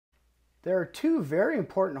There are two very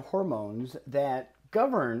important hormones that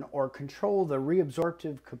govern or control the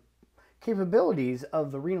reabsorptive capabilities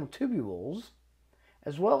of the renal tubules,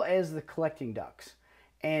 as well as the collecting ducts.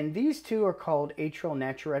 And these two are called atrial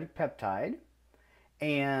natriuretic peptide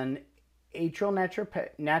and atrial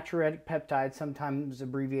natriuretic peptide, sometimes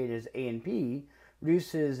abbreviated as ANP,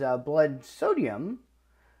 reduces blood sodium,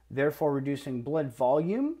 therefore reducing blood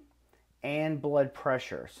volume and blood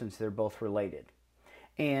pressure, since they're both related.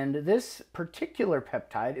 And this particular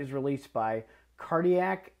peptide is released by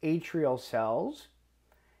cardiac atrial cells,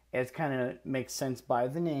 as kind of makes sense by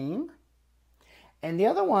the name. And the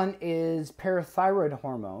other one is parathyroid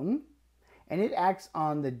hormone, and it acts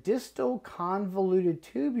on the distal convoluted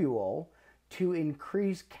tubule to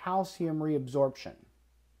increase calcium reabsorption.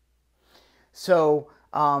 So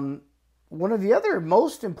one of the other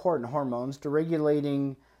most important hormones to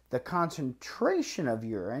regulating the concentration of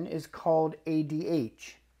urine is called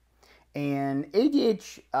ADH. And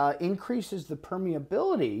ADH increases the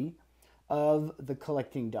permeability of the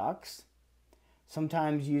collecting ducts,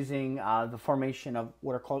 sometimes using the formation of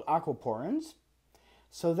what are called aquaporins.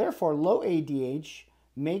 So therefore, low ADH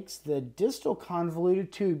makes the distal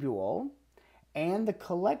convoluted tubule and the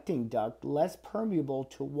collecting duct less permeable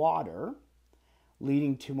to water,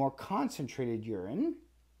 leading to more concentrated urine,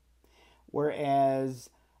 whereas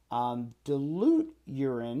dilute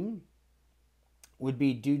urine would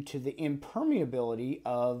be due to the impermeability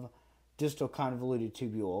of distal convoluted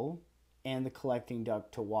tubule and the collecting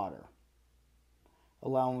duct to water,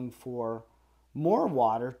 allowing for more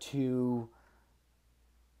water to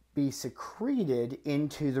be secreted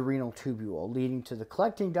into the renal tubule, leading to the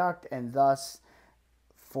collecting duct and thus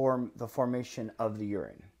form the formation of the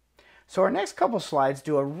urine. So our next couple slides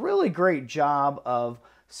do a really great job of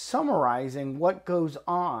summarizing what goes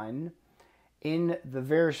on in the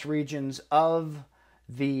various regions of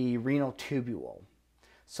the renal tubule.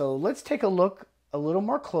 So let's take a look a little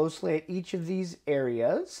more closely at each of these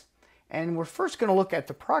areas. And we're first going to look at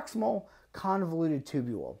the proximal convoluted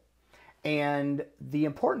tubule. And the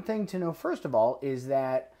important thing to know, first of all, is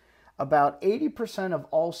that about 80% of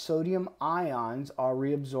all sodium ions are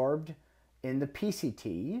reabsorbed in the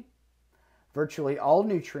PCT. Virtually all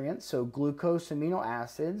nutrients, so glucose, amino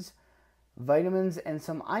acids, vitamins, and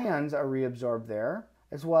some ions are reabsorbed there,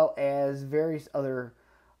 as well as various other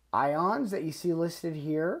ions that you see listed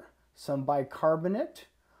here, some bicarbonate,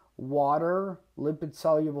 water,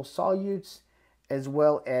 lipid-soluble solutes, as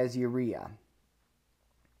well as urea.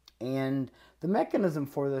 And the mechanism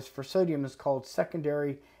for this, for sodium, is called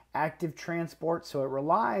secondary active transport, so it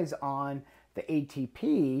relies on the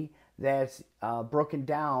ATP that's broken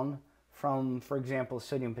down from, for example, a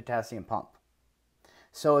sodium-potassium pump.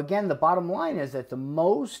 So again, the bottom line is that the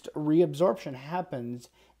most reabsorption happens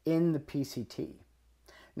in the PCT.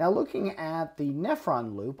 Now looking at the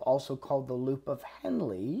nephron loop, also called the loop of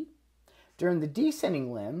Henle, during the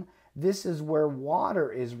descending limb, this is where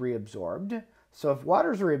water is reabsorbed. So if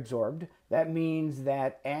water is reabsorbed, that means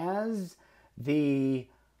that as the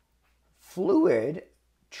fluid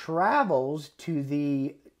travels to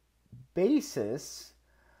the basis,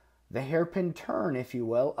 the hairpin turn, if you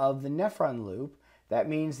will, of the nephron loop, that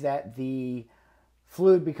means that the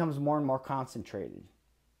fluid becomes more and more concentrated.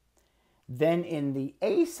 Then in the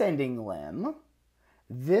ascending limb,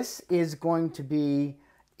 this is going to be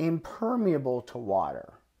impermeable to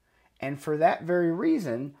water. And for that very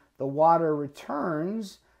reason, the water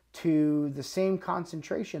returns to the same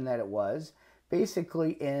concentration that it was,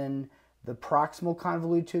 basically in the proximal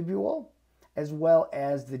convoluted tubule, as well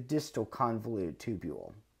as the distal convoluted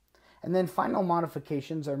tubule. And then final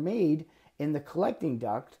modifications are made in the collecting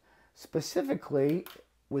duct, specifically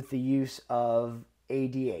with the use of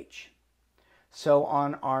ADH. So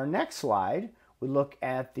on our next slide, we look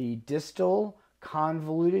at the distal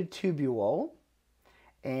convoluted tubule,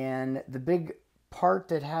 and the big part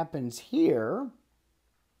that happens here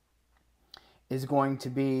is going to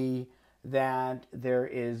be that there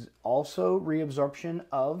is also reabsorption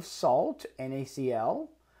of salt, NaCl,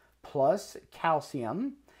 plus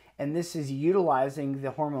calcium, and this is utilizing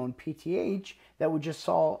the hormone PTH that we just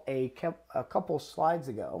saw a couple slides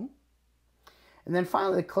ago. And then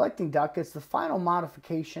finally, the collecting duct is the final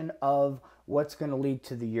modification of what's going to lead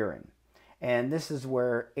to the urine. And this is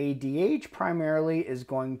where ADH primarily is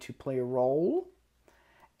going to play a role,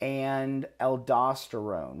 and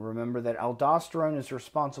aldosterone. Remember that aldosterone is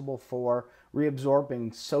responsible for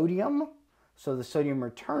reabsorbing sodium, so the sodium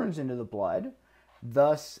returns into the blood,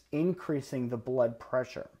 thus increasing the blood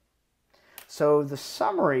pressure. So the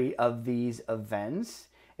summary of these events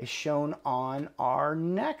is shown on our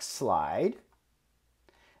next slide.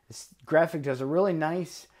 This graphic does a really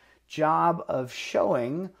nice job of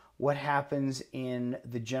showing what happens in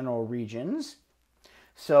the general regions.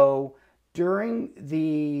 So in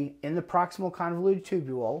the proximal convoluted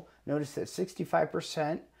tubule, notice that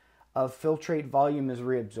 65% of filtrate volume is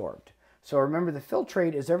reabsorbed. So remember, the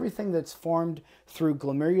filtrate is everything that's formed through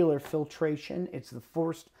glomerular filtration. It's the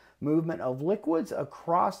forced movement of liquids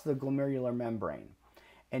across the glomerular membrane.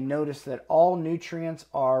 And notice that all nutrients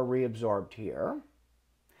are reabsorbed here.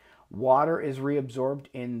 Water is reabsorbed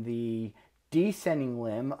in the descending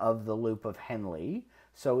limb of the loop of Henle.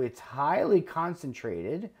 So it's highly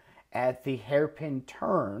concentrated at the hairpin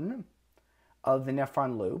turn of the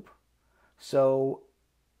nephron loop. So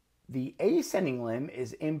the ascending limb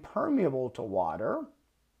is impermeable to water,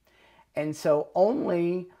 and so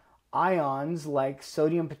only ions like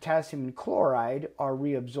sodium, potassium, and chloride are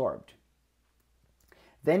reabsorbed.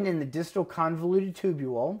 Then in the distal convoluted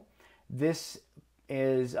tubule, this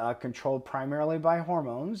is controlled primarily by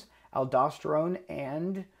hormones, aldosterone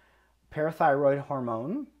and parathyroid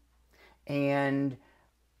hormone, and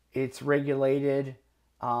it's regulated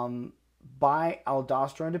by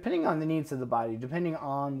aldosterone, depending on the needs of the body, depending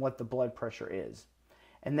on what the blood pressure is.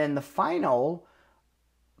 And then the final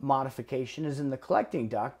modification is in the collecting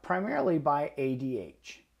duct, primarily by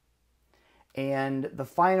ADH. And the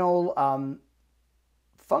final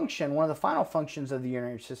function, one of the final functions of the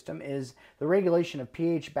urinary system is the regulation of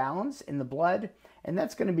pH balance in the blood, and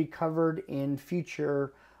that's going to be covered in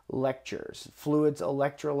future lectures, fluids,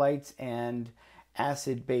 electrolytes, and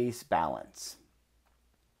acid-base balance.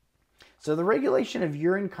 So the regulation of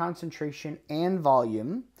urine concentration and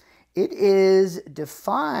volume, it is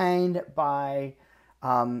defined by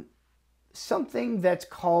something that's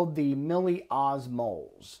called the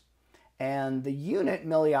milliosmoles. And the unit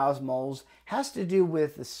milliosmoles has to do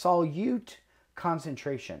with the solute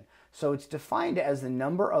concentration. So it's defined as the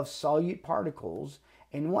number of solute particles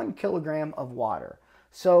in 1 kilogram of water.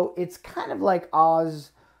 So it's kind of like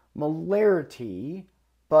osmolarity,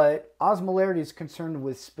 but osmolarity is concerned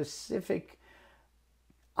with specific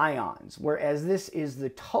ions, whereas this is the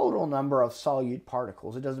total number of solute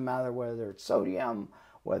particles. It doesn't matter whether it's sodium,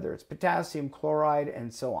 whether it's potassium, chloride,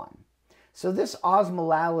 and so on. So this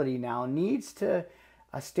osmolality now needs to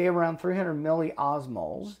stay around 300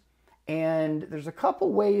 milliosmoles, and there's a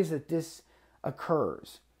couple ways that this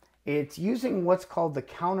occurs. It's using what's called the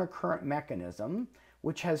countercurrent mechanism,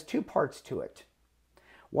 which has two parts to it.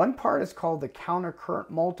 One part is called the countercurrent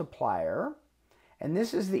multiplier, and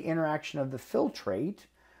this is the interaction of the filtrate,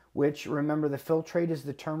 which, remember, the filtrate is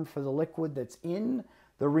the term for the liquid that's in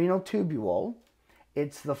the renal tubule.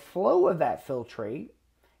 It's the flow of that filtrate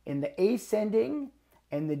in the ascending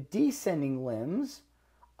and the descending limbs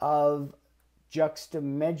of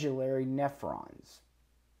juxtamedullary nephrons.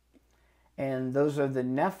 And those are the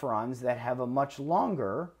nephrons that have a much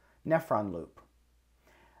longer nephron loop,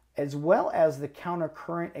 as well as the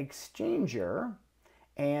countercurrent exchanger,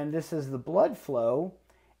 and this is the blood flow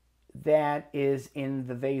that is in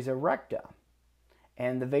the vasa recta.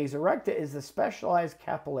 And the vasa recta is the specialized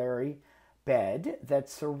capillary bed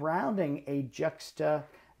that's surrounding a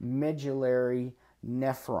juxtamedullary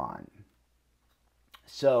nephron.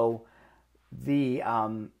 So this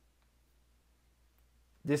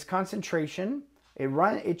concentration,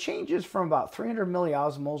 it changes from about 300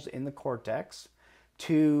 milliosmoles in the cortex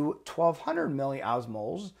to 1200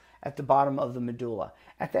 milliosmoles at the bottom of the medulla,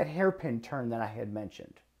 at that hairpin turn that I had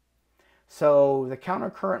mentioned. So the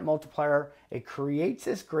countercurrent multiplier, it creates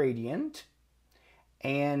this gradient,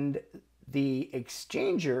 and the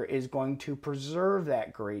exchanger is going to preserve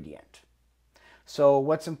that gradient. So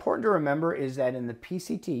what's important to remember is that in the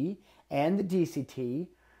PCT and the DCT,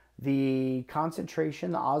 the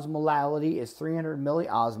concentration, the osmolality, is 300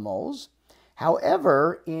 milliosmoles.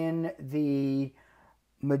 However, in the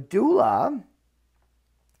medulla,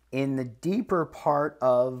 in the deeper part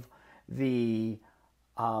of the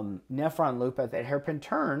nephron loop at that hairpin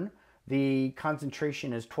turn, the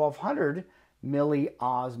concentration is 1200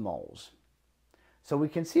 milliosmoles. So we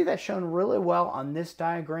can see that shown really well on this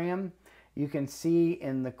diagram. You can see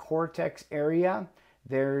in the cortex area,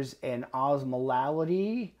 there's an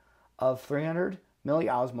osmolality of 300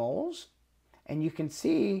 milliosmoles. And you can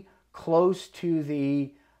see close to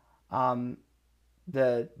the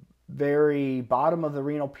very bottom of the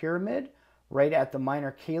renal pyramid, right at the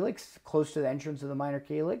minor calyx, close to the entrance of the minor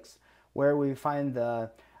calyx, where we find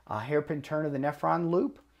the hairpin turn of the nephron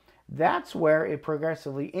loop. That's where it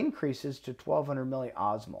progressively increases to 1200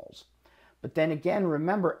 milliosmoles. But then again,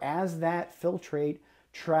 remember, as that filtrate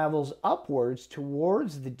travels upwards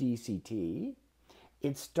towards the DCT,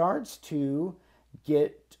 it starts to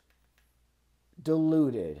get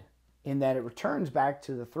diluted in that it returns back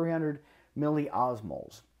to the 300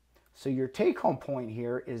 milliosmoles. So your take-home point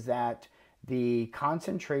here is that the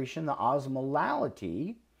concentration, the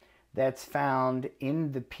osmolality that's found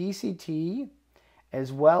in the PCT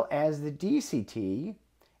as well as the DCT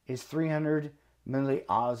is 300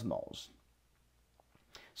 milliosmoles.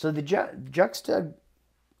 So the juxtamedullary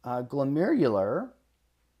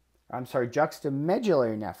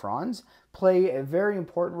nephrons play a very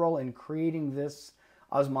important role in creating this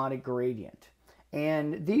osmotic gradient.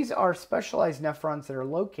 And these are specialized nephrons that are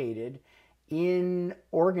located in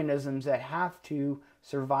organisms that have to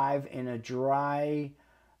survive in a dry,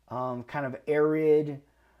 kind of arid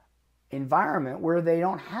environment where they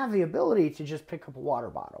don't have the ability to just pick up a water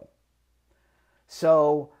bottle.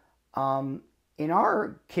 So in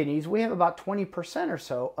our kidneys, we have about 20% or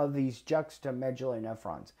so of these juxtamedullary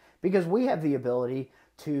nephrons because we have the ability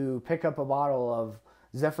to pick up a bottle of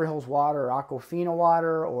Zephyr Hills water or Aquafina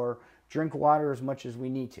water or drink water as much as we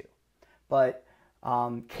need to. But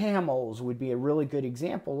camels would be a really good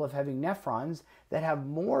example of having nephrons that have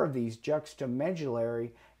more of these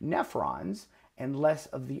juxtamedullary nephrons and less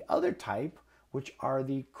of the other type, which are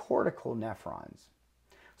the cortical nephrons.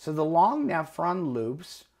 So the long nephron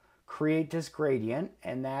loops create this gradient,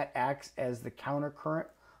 and that acts as the countercurrent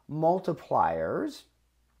multipliers.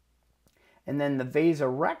 And then the vasa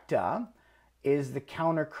recta is the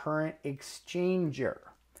countercurrent exchanger.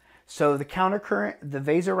 So the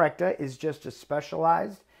vasa recta is just a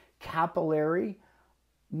specialized capillary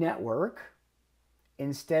network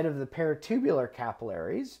instead of the peritubular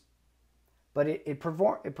capillaries, but it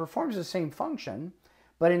performs the same function,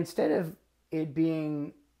 but instead of it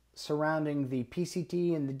being surrounding the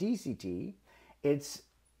PCT and the DCT, it's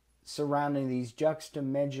surrounding these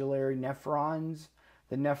juxtamedullary nephrons,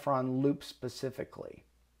 the nephron loop specifically.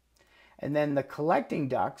 And then the collecting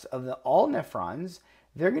ducts of all nephrons,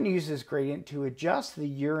 they're going to use this gradient to adjust the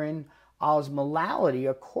urine osmolality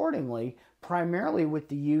accordingly, primarily with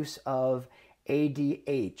the use of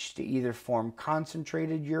ADH to either form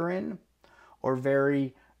concentrated urine or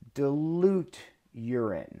very dilute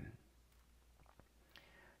urine.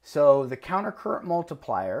 So the countercurrent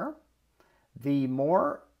multiplier, the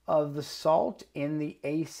more of the salt in the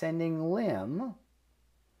ascending limb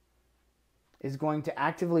is going to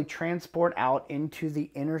actively transport out into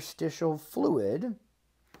the interstitial fluid,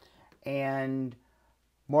 and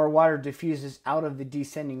more water diffuses out of the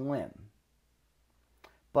descending limb.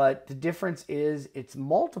 But the difference is it's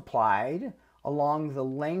multiplied along the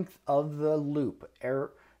length of the loop.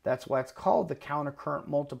 That's why it's called the countercurrent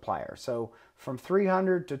multiplier. So from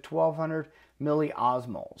 300 to 1200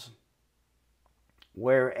 milliosmoles.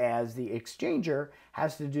 Whereas the exchanger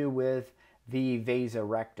has to do with the vasa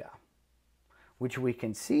recta, which we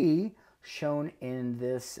can see shown in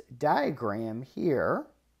this diagram here.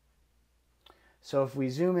 So if we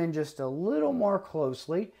zoom in just a little more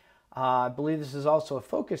closely, I believe this is also a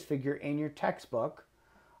focus figure in your textbook,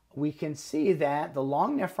 we can see that the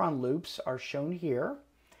long nephron loops are shown here,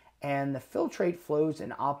 and the filtrate flows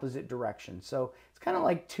in opposite directions. So it's kind of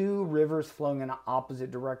like two rivers flowing in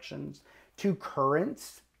opposite directions, two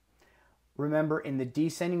currents. Remember, in the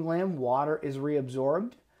descending limb, water is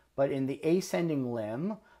reabsorbed, but in the ascending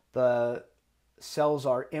limb, the cells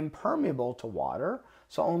are impermeable to water,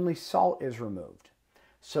 so only salt is removed.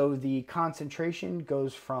 So the concentration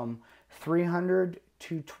goes from 300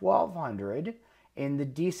 to 1200 in the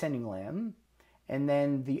descending limb, and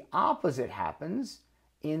then the opposite happens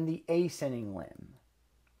in the ascending limb.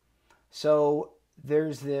 So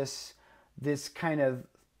there's this kind of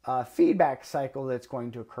feedback cycle that's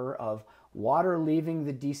going to occur of water leaving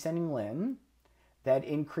the descending limb that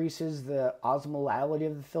increases the osmolality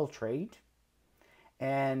of the filtrate.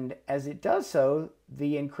 And as it does so,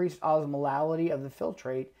 the increased osmolality of the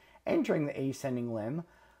filtrate entering the ascending limb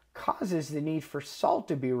causes the need for salt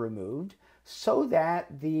to be removed so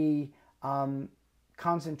that the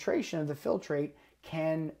concentration of the filtrate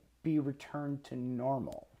can be returned to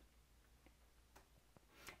normal.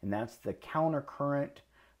 And that's the countercurrent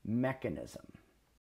mechanism.